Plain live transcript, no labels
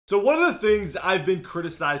So one of the things I've been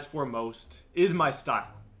criticized for most is my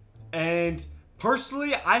style. And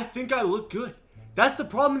personally, I think I look good. That's the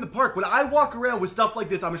problem in the park. When I walk around with stuff like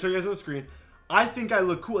this, I'm going to show you guys on the screen, I think I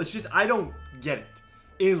look cool. It's just I don't get it.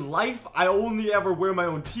 In life, I only ever wear my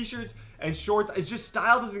own t-shirts and shorts. It's just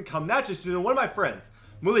style doesn't come naturally. So one of my friends,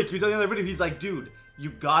 Malik, he was on the other video, he's like, dude, you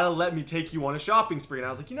gotta let me take you on a shopping spree. And I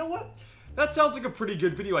was like, you know what? That sounds like a pretty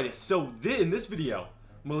good video idea. So in this video,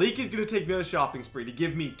 Malik is going to take me on a shopping spree to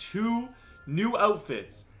give me 2 new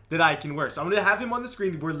outfits that I can wear. So I'm going to have him on the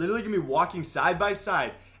screen. We're literally going to be walking side by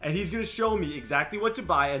side, and he's going to show me exactly what to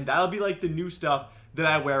buy, and that'll be like the new stuff that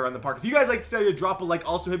I wear around the park. If you guys like this video, drop a like.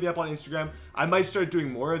 Also hit me up on Instagram. I might start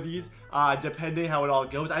doing more of these, depending how it all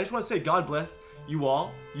goes. I just want to say God bless you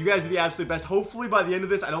all. You guys are the absolute best. Hopefully by the end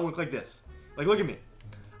of this, I don't look like this. Like, look at me.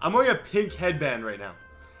 I'm wearing a pink headband right now,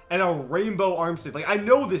 and a rainbow arm sleeve. Like, I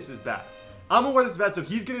know this is bad. I'm aware this is bad, so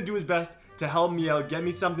he's going to do his best to help me out, get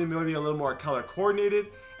me something maybe a little more color coordinated,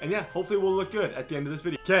 and yeah, hopefully we'll look good at the end of this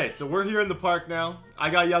video. Okay, so we're here in the park now. I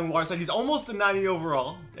got young Waterside. He's almost a 90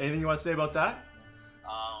 overall. Anything you want to say about that?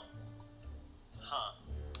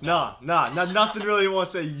 Nothing really you want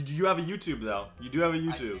to say. You have a YouTube, though. You do have a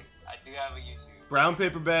YouTube. I do have a YouTube. Brown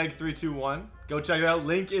Paper Bag 321. Go check it out.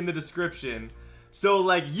 Link in the description. So,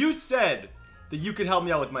 like, you said that you could help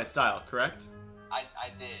me out with my style, correct? I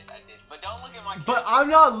did. But don't look at my character. But I'm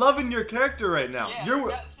not loving your character right now. Yeah, You're see,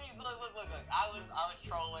 look. I was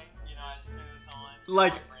trolling. You know, I just threw this on.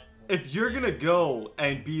 like, if you're gonna go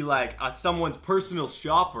and be like someone's personal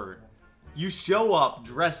shopper, you show up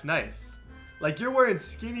dressed nice. Like, you're wearing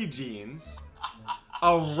skinny jeans,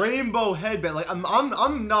 a rainbow headband. Like,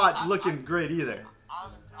 I'm not looking great either.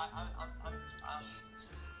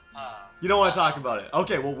 You don't want to talk about it.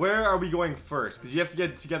 Okay, well, where are we going first? Because you have to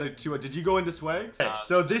get together 2. Did you go into Swags? Okay,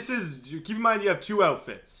 so this is, keep in mind you have 2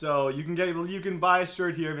 outfits. So you can buy a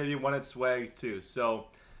shirt here, maybe one at Swags too. So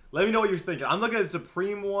let me know what you're thinking. I'm looking at the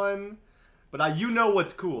Supreme one, but you know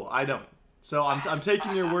what's cool. I don't. So I'm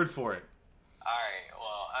taking your word for it. Alright,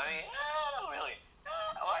 well, I mean, I don't really.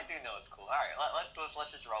 Well, I do know it's cool. Alright, let's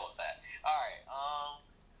just roll with that. Alright,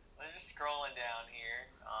 let's just scrolling down here.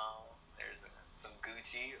 There's some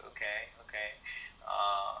Gucci, okay.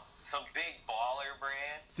 Some big baller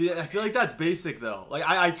brand. See, I feel like that's basic though. Like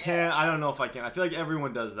I can't, I don't know if I can. I feel like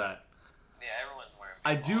everyone does that. Yeah, everyone's wearing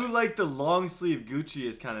I big do baller. like the long sleeve Gucci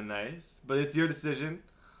is kind of nice, but it's your decision.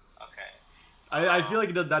 Okay. I feel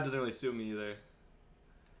like that doesn't really suit me either.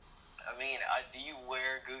 I mean, do you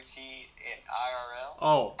wear Gucci in IRL?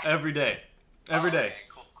 Oh, every day. Every day. Okay,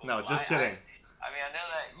 cool. No, just kidding. I mean, I know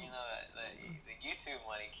that, you know, that the YouTube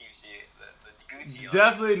money keeps you, the Gucci on.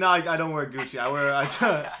 Definitely not. I don't wear Gucci. I wear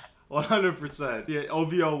 100%. Yeah,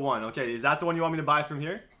 OVO1. Okay, is that the one you want me to buy from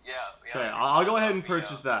here? Yeah. Okay, I'll go ahead and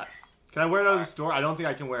purchase that. Can I wear it out of the store? I don't think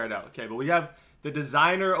I can wear it out. Okay, but we have the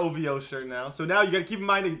designer OVO shirt now. So now you got to keep in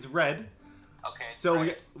mind it's red. Okay. So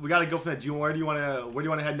right. we got to go from that. Where do you want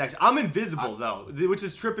to head next? I'm invisible though, which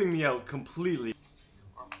is tripping me out completely.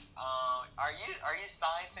 Are you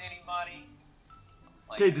signed to anybody?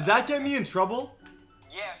 Like, Okay, does that get me in trouble?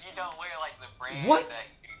 Yeah, if you don't wear like the brand. What? That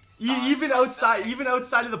you signed, Even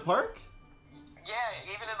outside of the park? Yeah,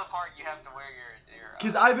 even in the park you have to wear your.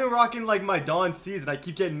 Cause I've been rocking like my Dawn C's and I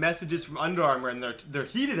keep getting messages from Under Armour and they're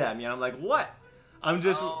heated at me and I'm like, what? I'm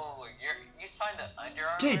just. Oh, you signed to Under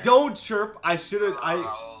Armour? Okay, don't chirp. I should've.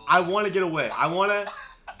 I want to get away. I want to.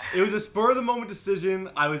 It was a spur of the moment decision.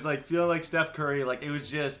 I was like feeling like Steph Curry. Like it was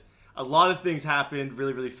just a lot of things happened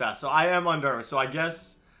really, really fast. So I am Under Armour. So I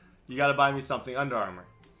guess you got to buy me something Under Armour.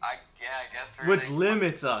 I guess. Really. Which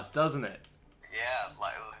limits us, doesn't it? Yeah,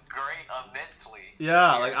 like great immensely.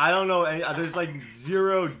 Yeah, like I don't know. There's like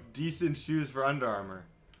 0 decent shoes for Under Armour.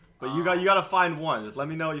 But you got to find one. Just let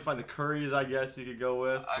me know what you find. The Currys, I guess you could go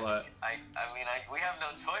with. But I mean, we have no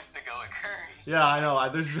choice to go with Currys. Yeah, I know. I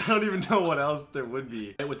don't even know what else there would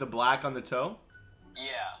be. With the black on the toe? Yeah.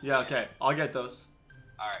 Yeah, okay. I'll get those.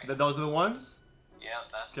 Alright. Those are the ones? Yeah,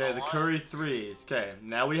 that's Okay, the Curry 3s. Okay,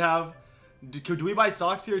 now we have... Do we buy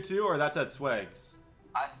socks here too, or that's at Swags?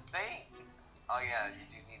 I think... Oh yeah, you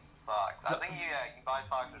do need some socks. I think, yeah, you buy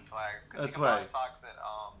socks at Swags. Because you can buy socks at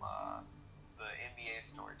the NBA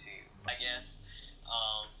store too. I guess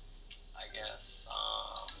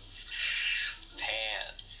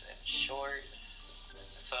pants and shorts.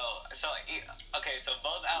 So okay, so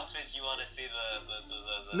both outfits you want to see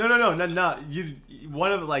the No. You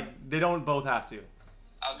one of like they don't both have to.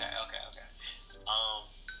 Okay.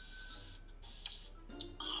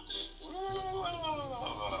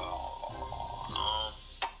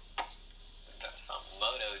 Some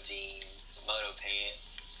moto jeans, moto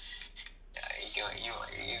pants.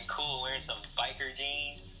 You cool wearing some biker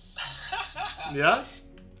jeans? Yeah?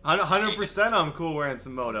 100% I'm cool wearing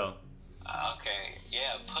some moto. Okay,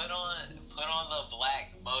 yeah, put on the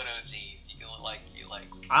black moto jeans. You look like you like.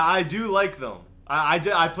 I do like them. I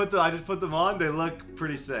just put them on. They look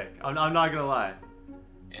pretty sick. I'm not gonna lie.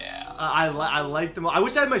 Yeah. I like them. I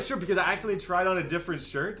wish I had my shirt because I actually tried on a different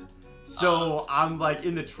shirt. So I'm like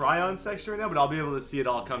in the try-on section right now, but I'll be able to see it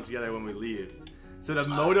all come together when we leave. So the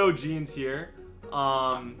moto jeans here.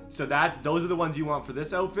 So those are the ones you want for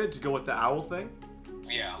this outfit to go with the owl thing.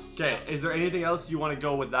 Yeah. Okay. Yeah. Is there anything else you want to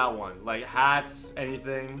go with that one? Like hats,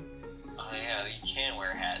 anything? Oh yeah, you can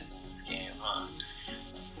wear hats in this game, huh?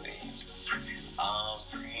 Let's see.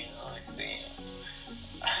 Let's see.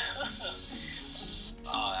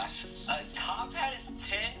 A top hat is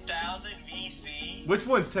 10,000 VC. Which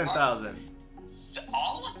one's 10,000?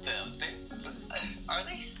 All of them. Are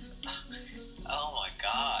they? Oh my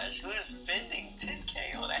gosh, who is spending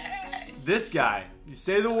 10K on a hat? This guy. You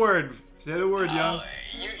say the word. Say the word, young.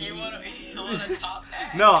 You want a top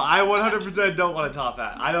hat? No, I 100% don't want a top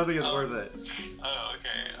hat. I don't think it's worth it. Oh,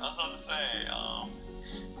 okay. I was about to say,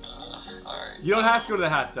 alright. You don't have to go to the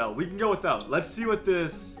hat, though. We can go without. Let's see what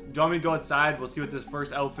this... Do you want me to go outside? We'll see what this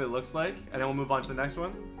first outfit looks like, and then we'll move on to the next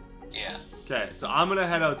one? Yeah. Okay, so I'm going to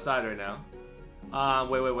head outside right now.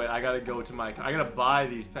 Wait. I got to go to my... I got to buy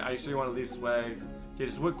these... Are you sure you want to leave swags? Okay,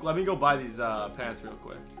 just let me go buy these pants real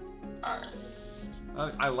quick. Alright.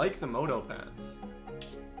 I like the moto pants.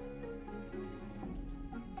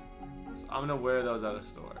 So I'm gonna wear those at a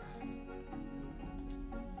store.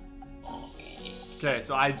 Okay,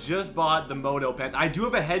 so I just bought the moto pants. I do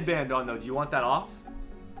have a headband on though. Do you want that off?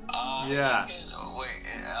 Yeah.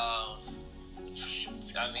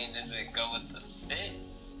 I mean, does it go with the fit?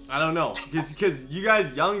 I don't know, because you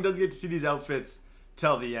guys young doesn't get to see these outfits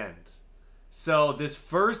till the end. So this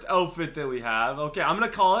first outfit that we have, okay, I'm gonna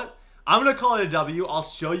call it a W. I'll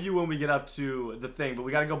show you when we get up to the thing, but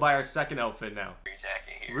we gotta go buy our second outfit now.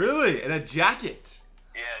 Jacket here. Really? And a jacket?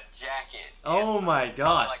 Yeah, jacket. Oh yeah. my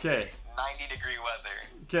gosh. Like okay. 90-degree weather.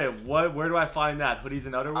 Okay. Where do I find that? Hoodies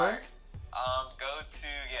and outerwear? Right. Go to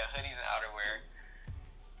hoodies and outerwear,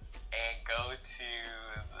 and go to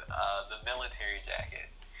the military jacket.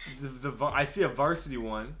 I see a varsity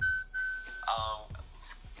one.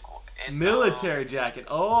 It's, military jacket.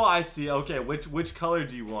 Oh, I see. Okay. Which color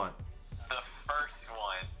do you want? The first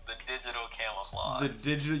one, the digital camouflage. The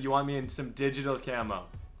digital. You want me in some digital camo?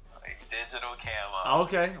 Digital camo.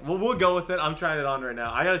 Okay, well we'll go with it. I'm trying it on right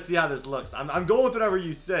now. I gotta see how this looks. I'm going with whatever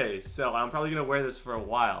you say, so I'm probably gonna wear this for a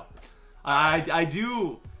while. I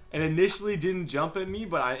do. It initially didn't jump at me,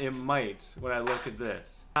 but it might when I look at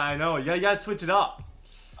this. I know. You gotta switch it up.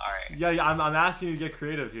 All right. Yeah, I'm asking you to get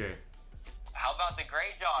creative here. How about the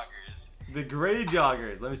gray joggers? The gray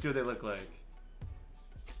joggers. Let me see what they look like.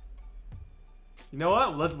 You know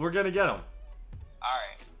what? We're gonna get them. All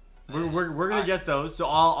right. We're gonna get those, so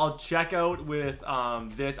I'll check out with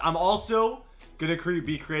this. I'm also gonna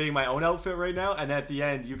be creating my own outfit right now, and at the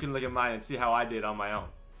end you can look at mine and see how I did on my own.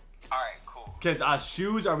 All right, cool. Because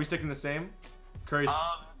shoes, are we sticking the same? Curry. We're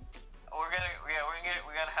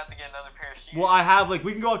gonna have to get another pair of shoes. Well, I have we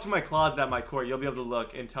can go up to my closet at my court. You'll be able to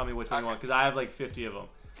look and tell me which one you want, because I have 50 of them.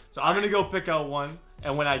 So I'm gonna go pick out one,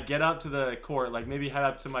 and when I get up to the court, maybe head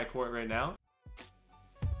up to my court right now.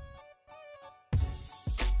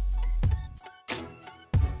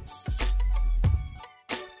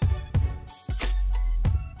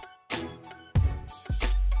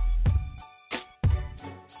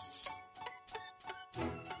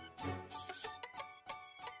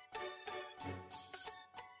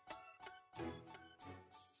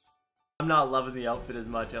 I'm not loving the outfit as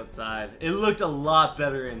much outside. It looked a lot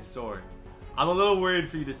better in store. I'm a little worried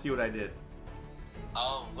for you to see what I did.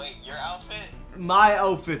 Oh, wait, your outfit? My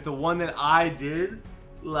outfit, the one that I did,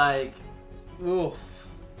 oof.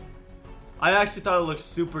 I actually thought it looked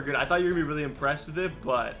super good. I thought you were gonna be really impressed with it,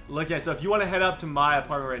 but look at it. So if you want to head up to my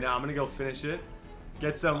apartment right now, I'm gonna go finish it.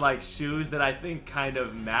 Get some shoes that I think kind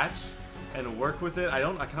of match and work with it. I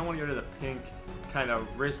kind of want to get rid of the pink kind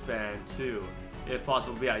of wristband too, if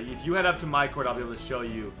possible. But yeah, if you head up to my court, I'll be able to show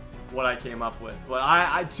you what I came up with. But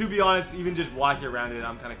I to be honest, even just walking around it,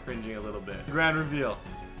 I'm kind of cringing a little bit. Grand reveal.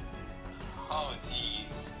 Oh,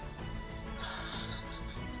 jeez.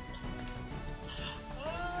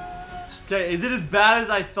 Okay, is it as bad as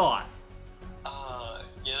I thought?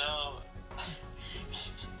 You know,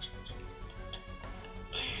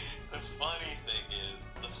 the funny thing is,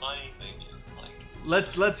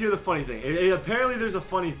 Let's hear the funny thing. Apparently, there's a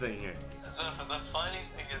funny thing here. The funny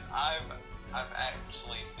thing is, I've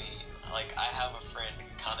actually seen, I have a friend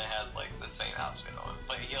who kind of has the same outfit on,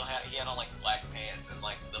 but he had on black pants and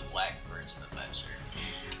the black version of that shirt.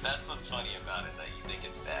 That's what's funny about it, that you think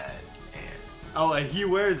it's bad. And Oh, and he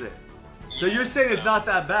wears it. So yeah, you're saying so it's not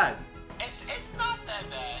that bad? It's not that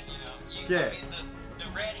bad, you know. Yeah. I mean, the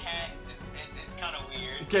red hat it's kind of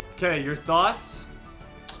weird. Okay, your thoughts?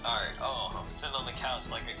 All right. Oh, I'm sitting on the couch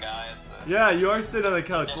like a guy at the. Yeah, you are sitting on the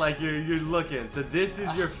couch like you're looking. So this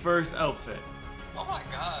is your first outfit. Oh my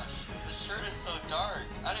gosh, the shirt is so dark.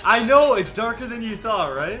 I know, it's darker than you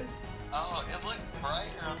thought, right? Oh, it looked brighter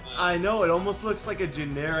on the. I know, it almost looks like a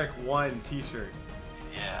generic one t-shirt.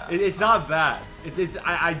 Yeah. It's not bad.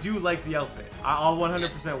 I do like the outfit. I'll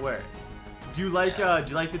 100% wear it. Do you like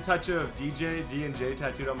the touch of DJ D&J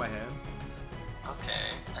tattooed on my hands? Okay,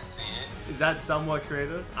 I see it. Is that somewhat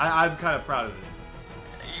creative? I'm kind of proud of it.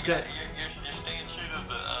 You're staying true to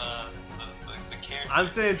the character. I'm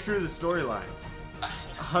staying true to the storyline.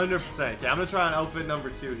 100%. Okay, I'm gonna try on outfit number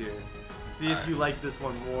 2 here. See if you like this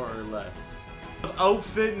one more or less.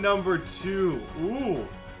 Outfit number 2. Ooh.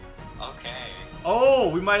 Okay. Oh,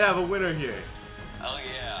 we might have a winner here. Oh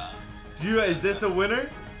yeah. Is this a winner?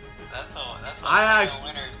 That's a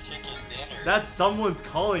winner chicken dinner. That's someone's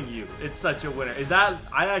calling you. It's such a winner.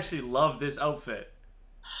 I actually love this outfit.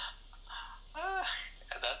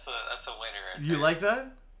 That's a winner. Do you like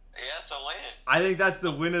that? Yeah, it's a win. I think that's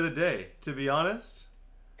the win of the day, to be honest.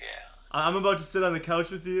 Yeah. I'm about to sit on the couch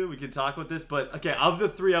with you. We can talk with this, but okay, of the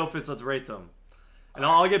 3 outfits, let's rate them. And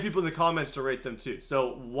I'll get people in the comments to rate them too.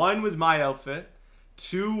 So 1 was my outfit.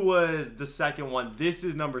 2 was the second one. This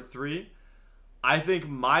is number 3. I think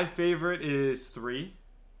my favorite is 3.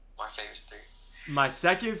 My favorite's 3. My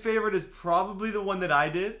second favorite is probably the one that I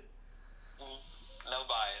did. No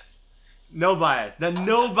bias. No bias.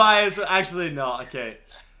 No bias. Actually, no. Okay.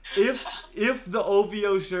 If the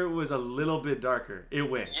OVO shirt was a little bit darker, it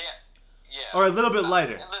wins. Yeah. Or a little bit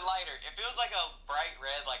lighter. A little lighter. If it was like a bright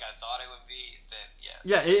red, like I thought it would be, then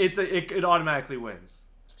yeah. Yeah, it automatically wins.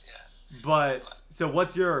 Yeah. But so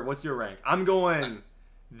what's your rank? I'm going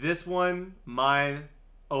this one, mine,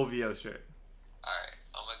 OVO shirt. All right,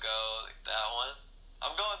 I'm gonna go like that one.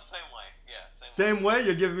 I'm going the same way. Yeah. Same way.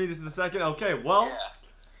 You're giving me this in the second. Okay. Well,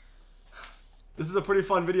 this is a pretty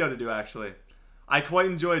fun video to do actually. I quite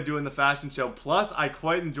enjoyed doing the fashion show. Plus, I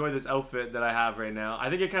quite enjoy this outfit that I have right now. I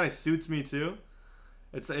think it kind of suits me too.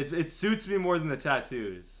 It suits me more than the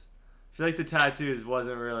tattoos. I feel like the tattoos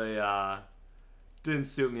wasn't really didn't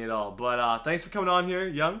suit me at all. But thanks for coming on here,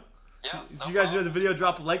 Young. Yeah. If you guys enjoyed the video,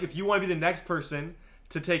 drop a like. If you want to be the next person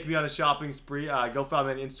to take me on a shopping spree, go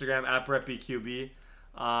follow me on Instagram at BrettBQB.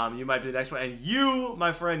 You might be the next one. And you,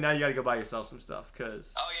 my friend, now you got to go buy yourself some stuff.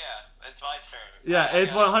 Cause oh, yeah. It's my turn. Yeah,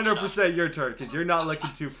 it's 100% your turn because you're not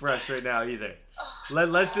looking too fresh right now either.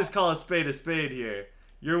 Let's just call a spade here.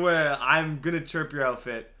 You're where I'm going to chirp your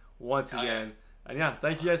outfit once again. And yeah,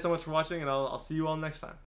 thank you guys so much for watching, and I'll see you all next time.